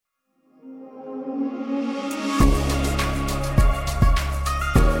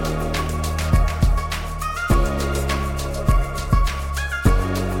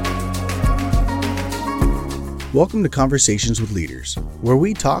Welcome to Conversations with Leaders, where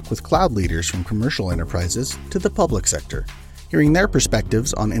we talk with cloud leaders from commercial enterprises to the public sector, hearing their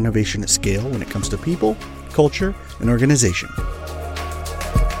perspectives on innovation at scale when it comes to people, culture, and organization.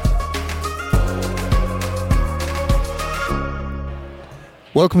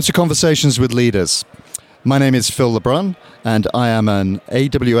 Welcome to Conversations with Leaders. My name is Phil Lebrun, and I am an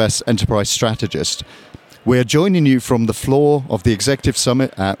AWS Enterprise Strategist. We're joining you from the floor of the Executive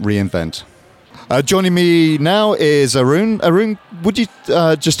Summit at re:Invent. Joining me now is Arun. Arun, would you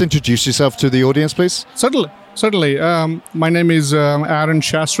just introduce yourself to the audience, please? Certainly. My name is Arun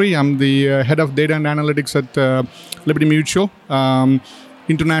Shastry. I'm the head of data and analytics at Liberty Mutual,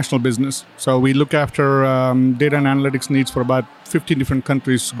 international business. So we look after data and analytics needs for about 50 different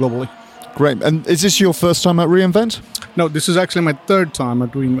countries globally. Great. And is this your first time at re:Invent? No, this is actually my third time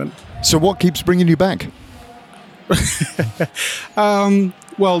at re:Invent. So what keeps bringing you back?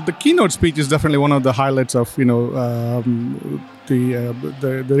 Well, the keynote speech is definitely one of the highlights of the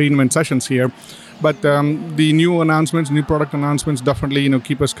re:Invent sessions here. But the new announcements, new product announcements, definitely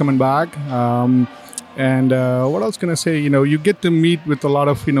keep us coming back. And what else can I say? You get to meet with a lot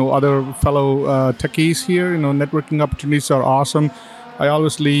of other fellow techies here. Networking opportunities are awesome. I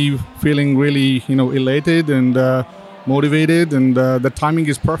always leave feeling really elated and motivated, and the timing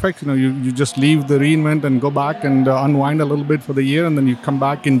is perfect. You just leave the re:Invent and go back and unwind a little bit for the year, and then you come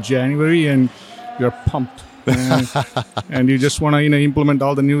back in January and you're pumped. And you just want to implement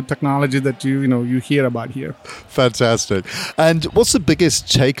all the new technology that you hear about here. Fantastic. And what's the biggest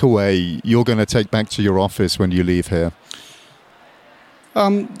takeaway you're going to take back to your office when you leave here?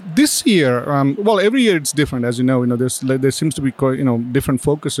 This year, well, every year it's different, as you know. There seems to be different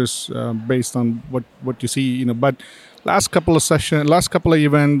focuses based on what you see. But last couple of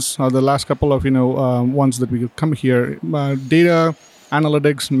events, or the last couple of ones that we come here, data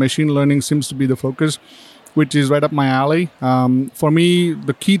analytics, machine learning seems to be the focus, which is right up my alley. For me,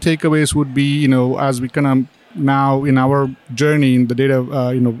 the key takeaways would be as we kind of now in our journey in the data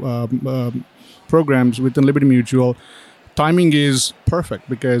programs within Liberty Mutual. Timing is perfect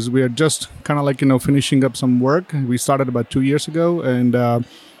because we are just kind of like, finishing up some work. We started about 2 years ago, and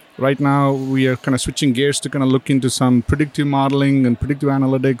right now we are kind of switching gears to kind of look into some predictive modeling and predictive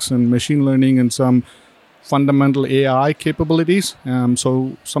analytics and machine learning and some fundamental AI capabilities.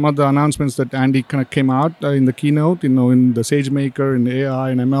 So some of the announcements that Andy kind of came out in the keynote, in the SageMaker and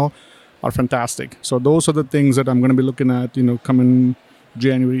AI and ML are fantastic. So those are the things that I'm going to be looking at, coming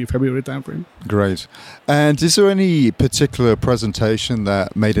January, February timeframe. Great. And is there any particular presentation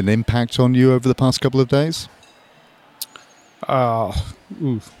that made an impact on you over the past couple of days? That's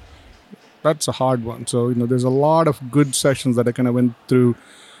a hard one. So, there's a lot of good sessions that I kind of went through.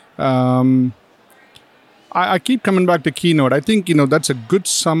 I keep coming back to keynote. I think, that's a good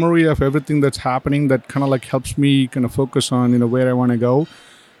summary of everything that's happening that kind of like helps me kind of focus on, where I want to go.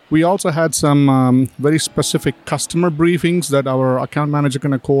 We also had some very specific customer briefings that our account manager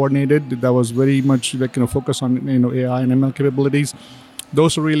kind of coordinated. That was very much like focus on AI and ML capabilities.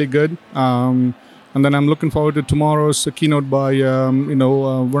 Those are really good. And then I'm looking forward to tomorrow's keynote by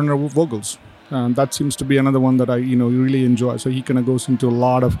Werner Vogels. That seems to be another one that I really enjoy. So he kind of goes into a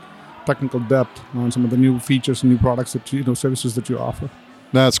lot of technical depth on some of the new features and new products that services that you offer.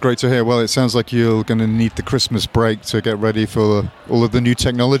 That's great to hear. Well, it sounds like you're going to need the Christmas break to get ready for all of the new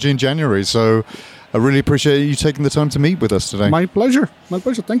technology in January. So I really appreciate you taking the time to meet with us today. My pleasure.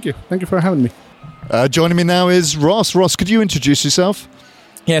 Thank you. Thank you for having me. Joining me now is Ross. Ross, could you introduce yourself?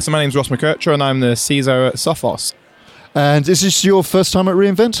 Yeah, so my name's Ross McKerchar, and I'm the CISO at Sophos. And is this your first time at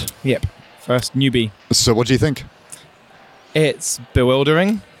re:Invent? Yep, first newbie. So what do you think? It's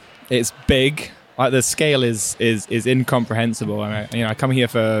bewildering. It's big. Like the scale is incomprehensible. I come here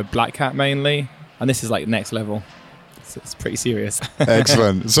for Black Hat mainly, and this is like next level. It's pretty serious.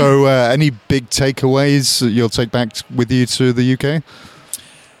 Excellent. So, any big takeaways you'll take back with you to the UK?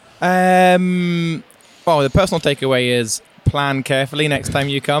 Well, the personal takeaway is plan carefully next time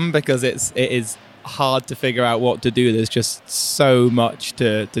you come, because it is hard to figure out what to do. There's just so much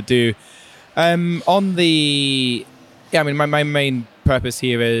to do. My main purpose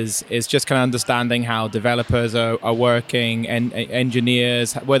here is just kind of understanding how developers are working and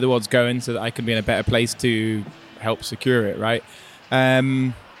engineers, where the world's going, so that I can be in a better place to help secure it, right?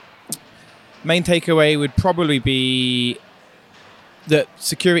 Main takeaway would probably be that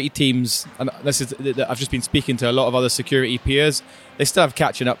security teams, and I've just been speaking to a lot of other security peers, they still have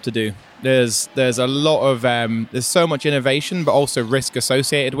catching up to do. There's a lot of there's so much innovation, but also risk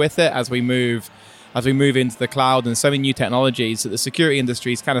associated with it as we move into the cloud, and so many new technologies that the security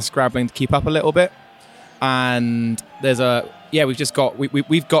industry is kind of scrabbling to keep up a little bit. And there's a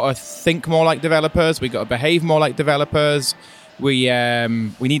we've got to think more like developers. We've got to behave more like developers. We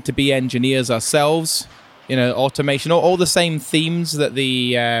need to be engineers ourselves. Automation, all the same themes that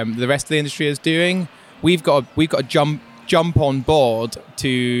the rest of the industry is doing. We've got to jump on board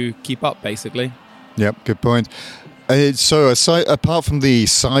to keep up, basically. Yep, good point. So apart from the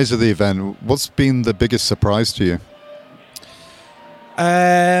size of the event, what's been the biggest surprise to you?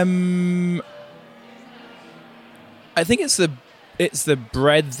 I think it's the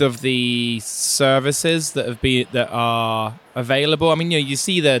breadth of the services that are available. I mean, you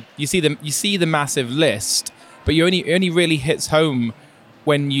see the massive list, but it only really hits home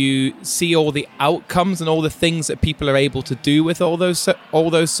when you see all the outcomes and all the things that people are able to do with all those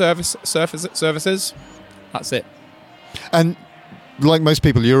services. That's it. And like most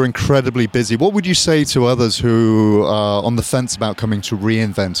people, you're incredibly busy. What would you say to others who are on the fence about coming to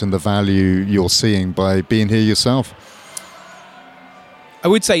reInvent and the value you're seeing by being here yourself? I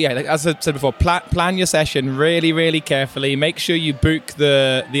would say, like, as I said before, plan your session really, really carefully. Make sure you book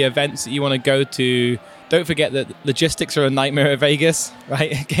the events that you want to go to. Don't forget that logistics are a nightmare at Vegas,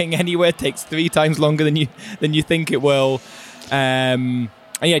 right? Getting anywhere takes 3 times longer than you think it will. And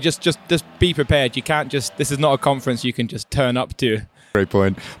yeah, just be prepared. You can't this is not a conference you can just turn up to. Great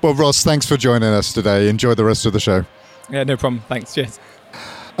point. Well, Ross, thanks for joining us today. Enjoy the rest of the show. Yeah, no problem. Thanks. Cheers.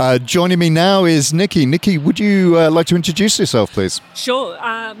 Joining me now is Nicki. Nicki, would you like to introduce yourself, please? Sure.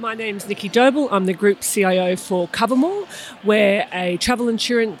 My name's Nicki Doble. I'm the Group CIO for Covermore. We're a travel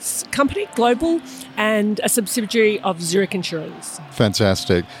insurance company, global, and a subsidiary of Zurich Insurance.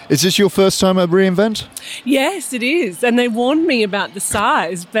 Fantastic. Is this your first time at reInvent? Yes, it is. And they warned me about the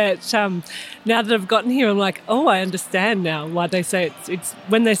size, but now that I've gotten here, I'm like, oh, I understand now why they say it's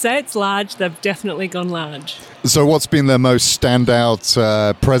when they say it's large, they've definitely gone large. So what's been the most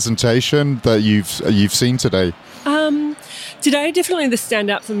standout presentation that you've seen today? Today, definitely the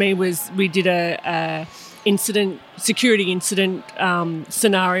standout for me was we did a security incident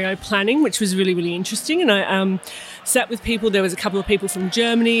scenario planning, which was really, really interesting. And I sat with people. There was a couple of people from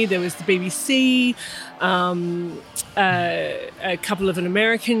Germany. There was the BBC, a couple of an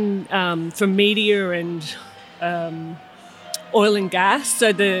American from media and oil and gas.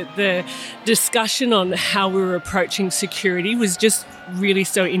 So the discussion on how we were approaching security was just really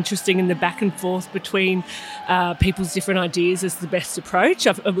so interesting, and the back and forth between people's different ideas as the best approach.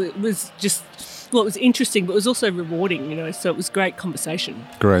 It was just, well, it was interesting, but it was also rewarding, so it was great conversation.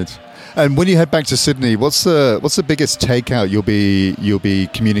 Great. And when you head back to Sydney, what's the biggest takeout you'll be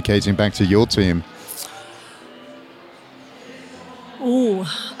communicating back to your team?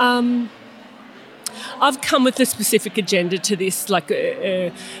 I've come with a specific agenda to this. Like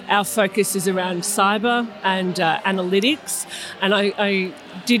our focus is around cyber and analytics, and I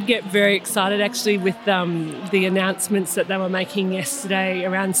did get very excited actually with the announcements that they were making yesterday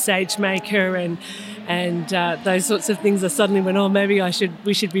around SageMaker and those sorts of things. I suddenly went, maybe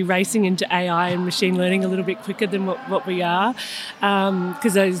we should be racing into AI and machine learning a little bit quicker than what we are,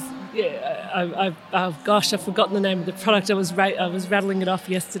 because those. Yeah, I've forgotten the name of the product. I was rattling it off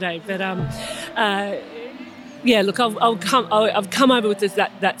yesterday, but look, I've come over with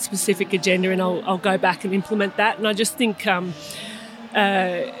that specific agenda, and I'll go back and implement that. And I just think,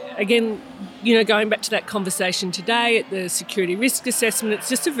 again, going back to that conversation today at the security risk assessment, it's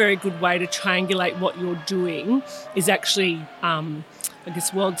just a very good way to triangulate what you're doing is actually,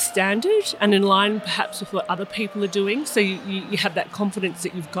 world standard and in line perhaps with what other people are doing. So you have that confidence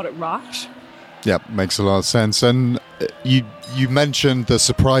that you've got it right. Yeah, makes a lot of sense. And you mentioned the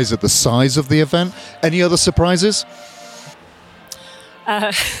surprise at the size of the event. Any other surprises?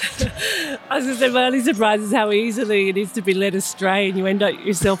 I was going to say, my only surprise is how easily it is to be led astray, and you end up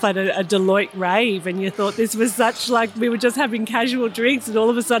yourself at a Deloitte rave, and you thought this was such, like, we were just having casual drinks, and all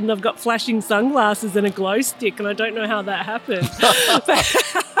of a sudden I've got flashing sunglasses and a glow stick, and I don't know how that happened.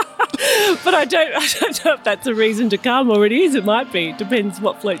 But I don't know if that's a reason to come, or it is. It might be. It depends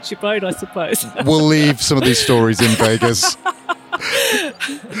what floats your boat, I suppose. We'll leave some of these stories in Vegas.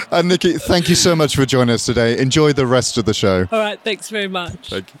 And Nicki, thank you so much for joining us today. Enjoy the rest of the show. All right, thanks very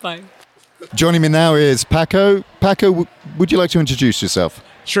much. Bye. Joining me now is Paco. Paco, would you like to introduce yourself?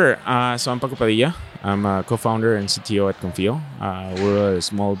 Sure. So I'm Paco Padilla. I'm a co-founder and CTO at Konfio. We're a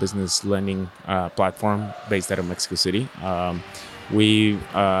small business lending platform based out of Mexico City. We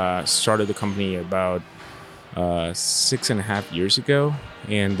started the company about 6.5 years ago,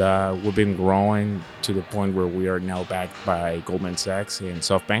 and we've been growing to the point where we are now backed by Goldman Sachs and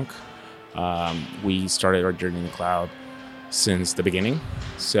SoftBank. We started our journey in the cloud since the beginning.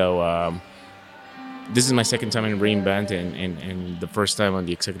 So this is my second time in reInvent and the first time on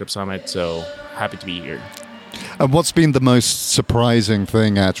the Executive Summit, so happy to be here. And what's been the most surprising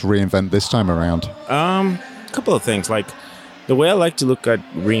thing at reInvent this time around? A couple of things. Like the way I like to look at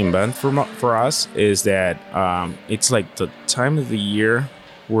reInvent for us is that it's like the time of the year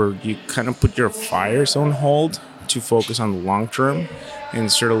where you kind of put your fires on hold to focus on the long term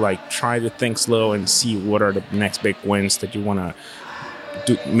and sort of like try to think slow and see what are the next big wins that you want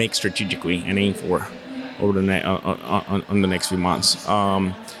to make strategically and aim for over on the next few months.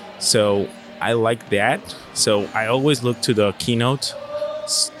 So I like that. So I always look to the keynote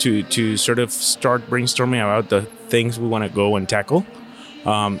to sort of start brainstorming about the things we want to go and tackle.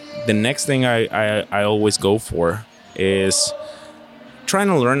 The next thing I always go for is trying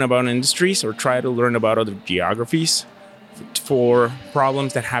to learn about industries or try to learn about other geographies for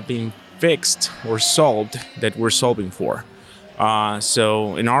problems that have been fixed or solved that we're solving for.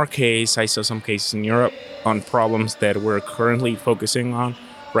 So in our case, I saw some cases in Europe on problems that we're currently focusing on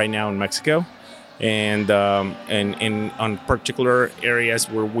right now in Mexico, and on particular areas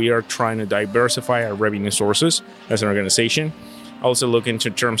where we are trying to diversify our revenue sources as an organization. Also look into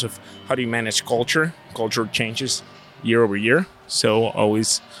terms of how do you manage culture. Culture changes year over year. So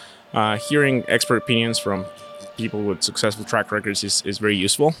always hearing expert opinions from people with successful track records is very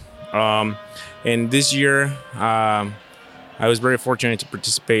useful. And this year, I was very fortunate to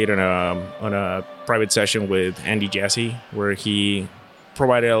participate on a private session with Andy Jassy, where he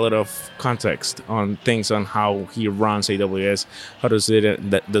provided a lot of context on things on how he runs AWS, how does that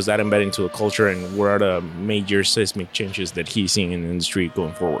embed into the culture, and what are the major seismic changes that he's seeing in the industry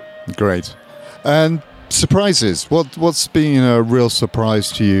going forward. Great. And surprises. What's been a real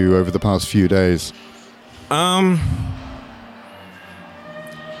surprise to you over the past few days? The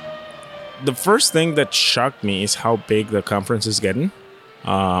first thing that shocked me is how big the conference is getting.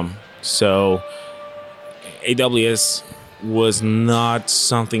 So AWS was not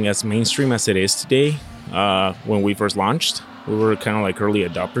something as mainstream as it is today. When we first launched, we were kind of like early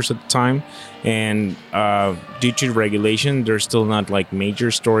adopters at the time. And due to regulation, there's still not like major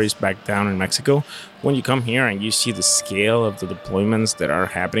stories back down in Mexico. When you come here and you see the scale of the deployments that are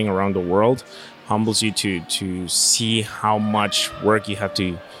happening around the world, humbles you to see how much work you have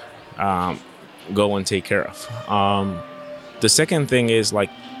to go and take care of. The second thing is,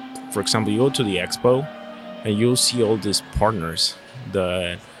 like, for example, you go to the expo and you'll see all these partners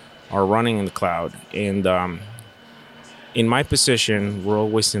that are running in the cloud. And in my position, we're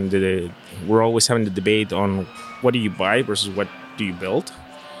always having the debate on what do you buy versus what do you build.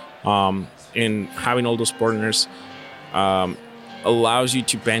 And having all those partners allows you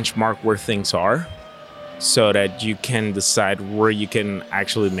to benchmark where things are, so that you can decide where you can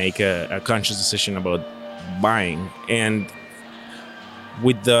actually make a conscious decision about buying. And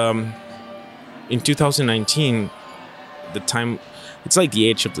with in 2019, the time, it's like the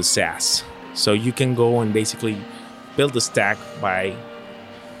age of the SaaS. So you can go and basically build a stack by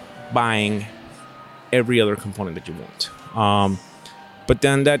buying every other component that you want. But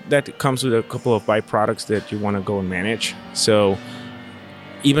then that comes with a couple of byproducts that you want to go and manage. So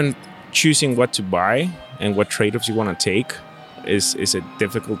even choosing what to buy and what trade-offs you want to take is a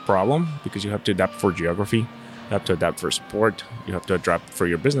difficult problem, because you have to adapt for geography, you have to adapt for support, you have to adapt for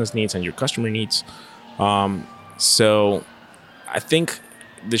your business needs and your customer needs. So I think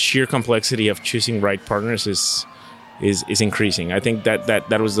the sheer complexity of choosing right partners is increasing. I think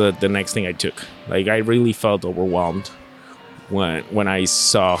that was the next thing I took. Like, I really felt overwhelmed when I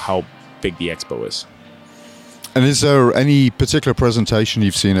saw how big the expo is. And is there any particular presentation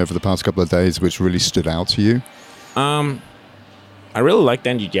you've seen over the past couple of days which really stood out to you? I really liked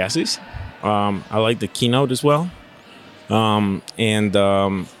Andy Jassy's. I liked the keynote as well. And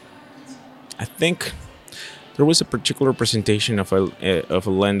I think there was a particular presentation of a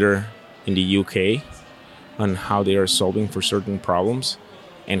lender in the UK on how they are solving for certain problems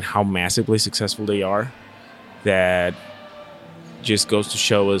and how massively successful they are. That just goes to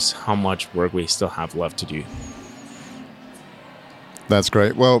show us how much work we still have left to do. That's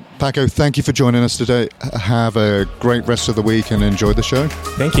great. Well, Paco, thank you for joining us today. Have a great rest of the week and enjoy the show.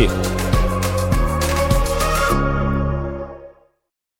 Thank you.